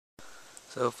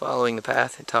So following the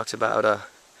path, it talks about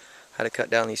how to cut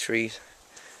down these trees.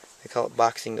 They call it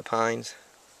boxing the pines.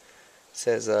 It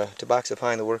says to box a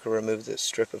pine, the worker removes a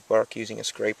strip of bark using a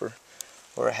scraper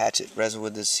or a hatchet,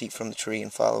 resin the seat from the tree,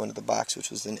 and follow into the box,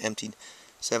 which was then emptied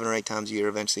 7 or 8 times a year.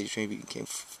 Eventually the tree became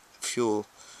fuel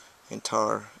and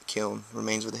tar kiln.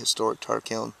 Remains of the historic tar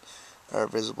kiln are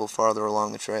visible farther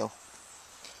along the trail.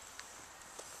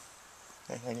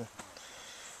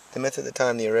 The myth at the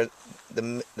time,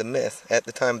 the myth at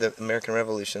the time of the American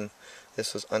Revolution,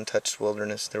 this was untouched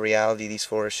wilderness. The reality, these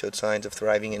forests showed signs of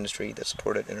thriving industry that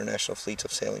supported international fleets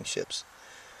of sailing ships.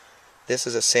 This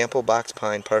is a sample box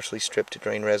pine partially stripped to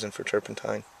drain resin for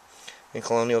turpentine. In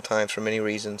colonial times, for many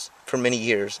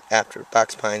years after,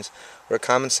 box pines were a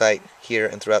common sight here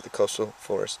and throughout the coastal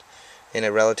forest. In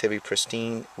a relatively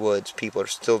pristine woods, people are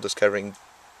still discovering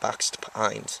boxed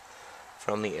pines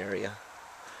from the area.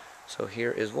 So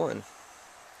here is one.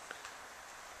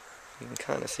 You can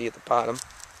kind of see at the bottom,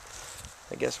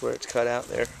 I guess where it's cut out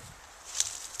there.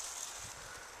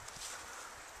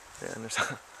 Yeah, and there's,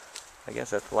 I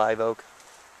guess that's live oak.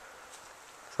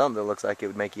 Something that looks like it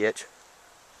would make you itch.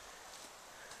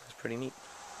 It's pretty neat.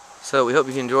 So we hope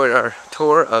you enjoyed our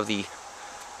tour of the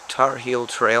Tar Heel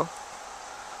Trail.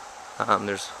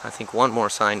 There's, I think, one more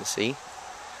sign to see.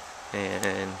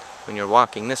 And when you're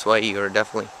walking this way, you are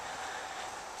definitely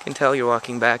can tell you're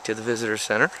walking back to the visitor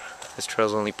center. This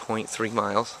trail's only 0.3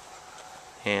 miles,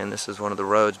 and this is one of the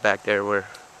roads back there where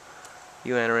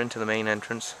you enter into the main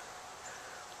entrance.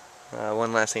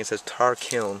 One last thing, it says tar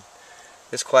kiln.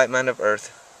 This quiet mound of earth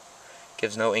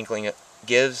gives no inkling of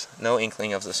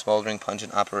the smoldering,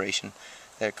 pungent operation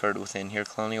that occurred within. Here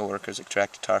colonial workers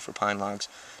extracted tar for pine logs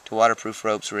to waterproof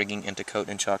ropes, rigging, and to coat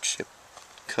and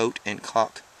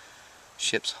caulk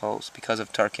ships' hulls. Because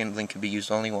of tar kindling could be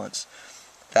used only once.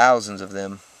 Thousands of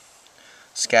them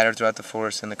scattered throughout the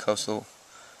coastal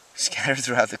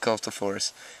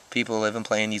forest. People who live and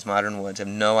play in these modern woods have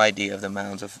no idea of the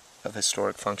mounds of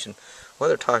historic function. What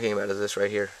they're talking about is this right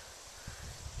here.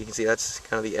 You can see that's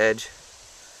kind of the edge.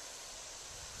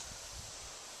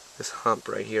 This hump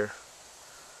right here.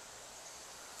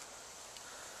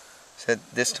 Said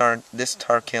this tar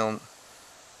kiln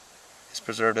is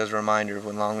preserved as a reminder of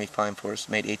when longleaf pine forests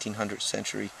made 1800th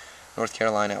century North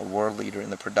Carolina a world leader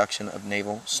in the production of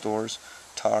naval stores,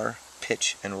 tar,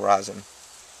 pitch, and rosin.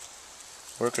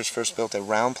 Workers first built a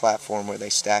round platform where they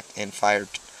stacked and fired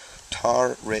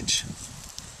tar-rich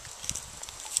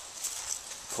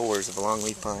cores of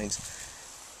longleaf pines.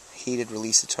 Heated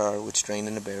release of tar, which drained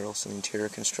into barrels, and the interior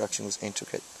construction was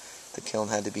intricate. The kiln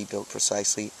had to be built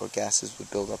precisely, or gases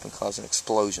would build up and cause an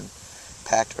explosion.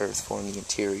 Packed earth formed the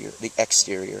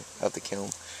exterior of the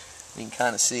kiln. And you can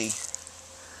kind of see,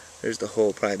 there's the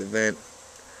hole, probably the vent,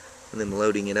 and then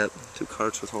loading it up to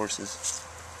carts with horses,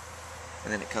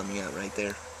 and then it coming out right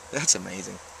there. That's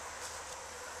amazing.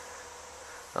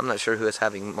 I'm not sure who is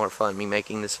having more fun, me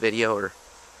making this video or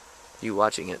you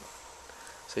watching it.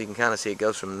 So you can kind of see it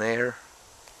goes from there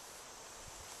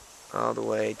all the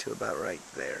way to about right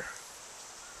there.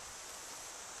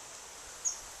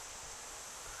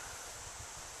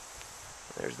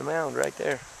 There's the mound right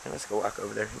there. And let's go walk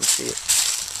over there and see it.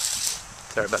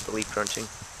 Sorry about the leaf crunching.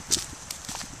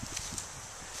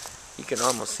 You can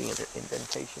almost see an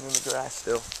indentation in the grass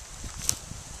still.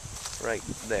 Right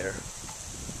there.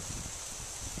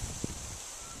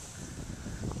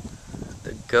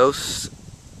 The ghosts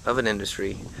of an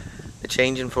industry. The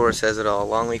change in forest says it all.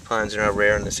 Longleaf pines are now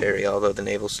rare in this area, although the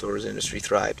naval stores industry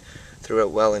thrived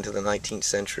throughout well into the 19th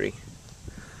century.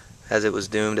 As it was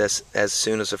doomed as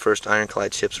soon as the first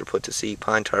ironclad ships were put to sea,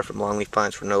 pine tar from longleaf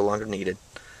pines were no longer needed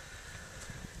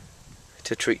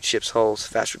to treat ships' hulls.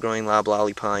 Faster-growing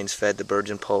loblolly pines fed the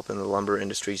virgin pulp and the lumber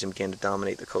industries and began to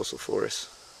dominate the coastal forests.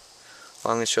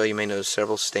 Along the trail you may notice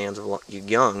several stands of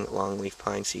young longleaf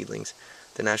pine seedlings.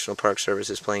 The National Park Service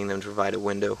is planning them to provide a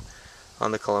window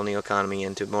on the colonial economy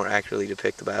and to more accurately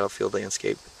depict the battlefield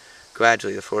landscape.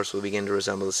 Gradually the forest will begin to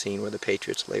resemble the scene where the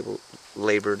Patriots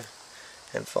labored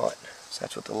and fought. So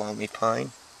that's what the longleaf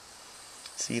pine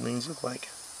seedlings look like.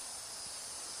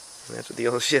 And that's what the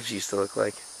old ships used to look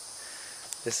like.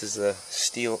 This is a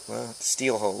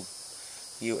steelhold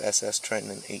USS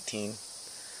Trenton in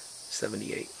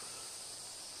 1878.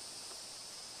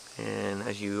 And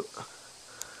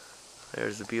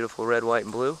there's the beautiful red, white,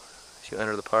 and blue as you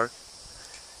enter the park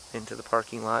into the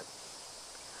parking lot.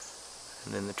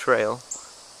 And then the trail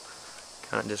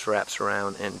kind of just wraps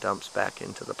around and dumps back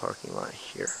into the parking lot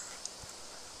here.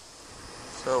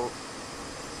 So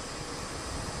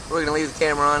we're going to leave the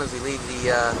camera on as we leave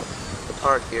the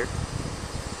park here.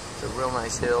 It's a real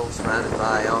nice hill surrounded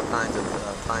by all kinds of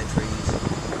pine trees.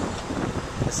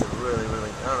 This is really,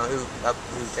 I don't know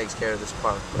who takes care of this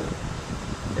park, but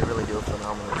they really do a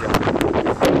phenomenal job.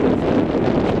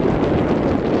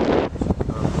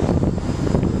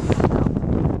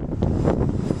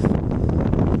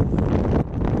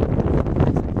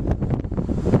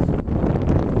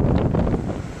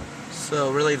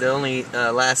 So really the only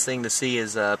last thing to see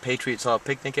is Patriots Hall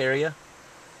picnic area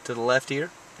to the left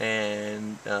here,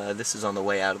 and this is on the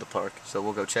way out of the park. So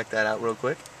we'll go check that out real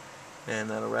quick, and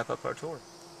that'll wrap up our tour.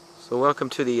 So welcome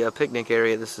to the picnic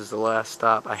area. This is the last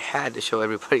stop. I had to show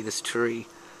everybody this tree.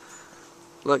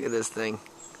 Look at this thing.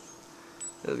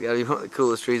 It's got to be one of the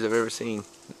coolest trees I've ever seen.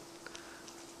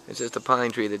 It's just a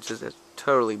pine tree that's just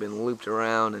totally been looped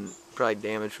around and probably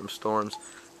damaged from storms.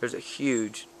 There's a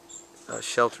huge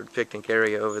sheltered picnic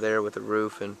area over there with a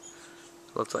roof, and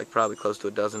looks like probably close to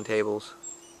a dozen tables.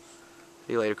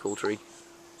 See you later, cool tree.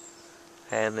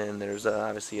 And then there's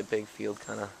obviously a big field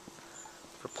kind of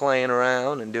for playing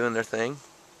around and doing their thing.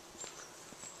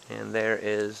 And there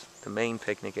is the main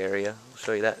picnic area. I'll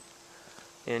show you that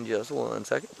in just 1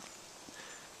 second.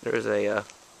 There's a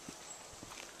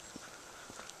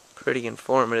pretty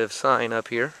informative sign up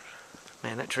here.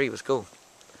 Man, that tree was cool.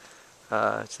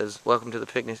 It says, "Welcome to the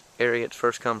picnic area. It's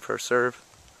first come, first serve.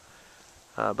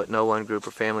 But no one group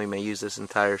or family may use this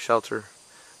entire shelter.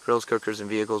 Grills, cookers, and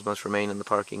vehicles must remain in the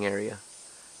parking area.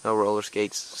 No roller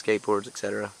skates, skateboards,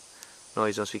 etc.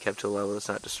 Noise must be kept to a level that's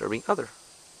not disturbing other."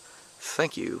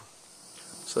 Thank you.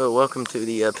 So welcome to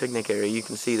the picnic area. You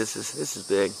can see this is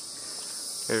big.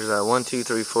 There's 1, 2,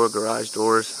 3, 4 garage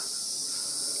doors.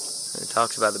 And it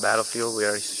talks about the battlefield. We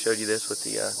already showed you this with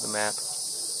the map.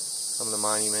 Some of the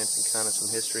monuments and kind of some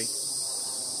history.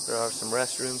 There are some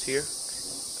restrooms here.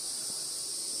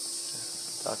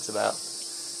 Talks about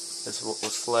this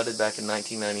was flooded back in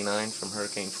 1999 from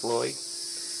Hurricane Floyd.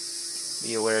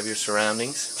 Be aware of your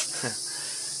surroundings.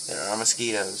 There are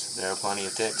mosquitoes, there are plenty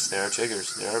of ticks, there are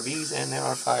chiggers, there are bees, and there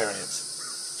are fire ants.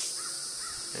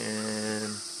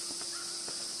 And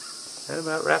that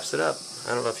about wraps it up.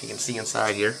 I don't know if you can see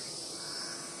inside here.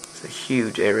 It's a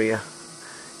huge area.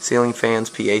 Ceiling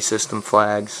fans, PA system,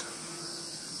 flags.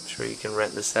 I'm sure you can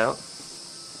rent this out.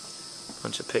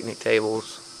 Bunch of picnic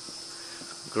tables,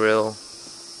 grill,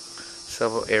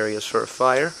 several areas for a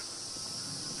fire.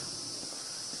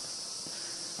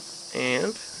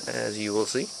 And as you will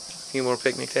see, a few more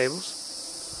picnic tables.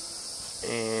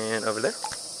 And over there.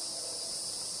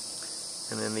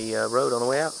 And then the road on the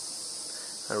way out.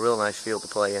 A real nice field to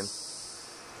play in.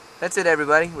 That's it,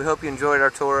 everybody. We hope you enjoyed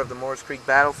our tour of the Moores Creek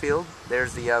battlefield.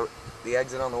 There's the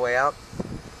exit on the way out.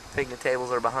 Picnic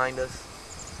tables are behind us.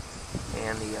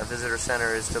 And the visitor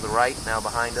center is to the right, now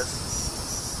behind us.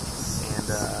 And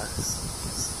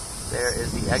there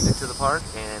is the exit to the park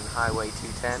and Highway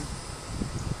 210.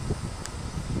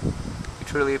 We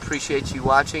truly appreciate you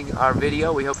watching our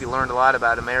video. We hope you learned a lot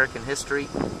about American history,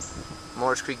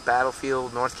 Moores Creek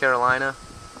battlefield, North Carolina,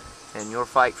 and your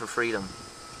fight for freedom.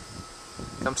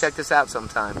 Come check this out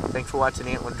sometime. Thanks for watching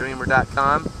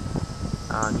AntlerDreamer.com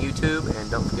on YouTube, and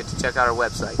don't forget to check out our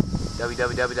website,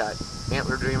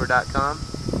 www.AntlerDreamer.com.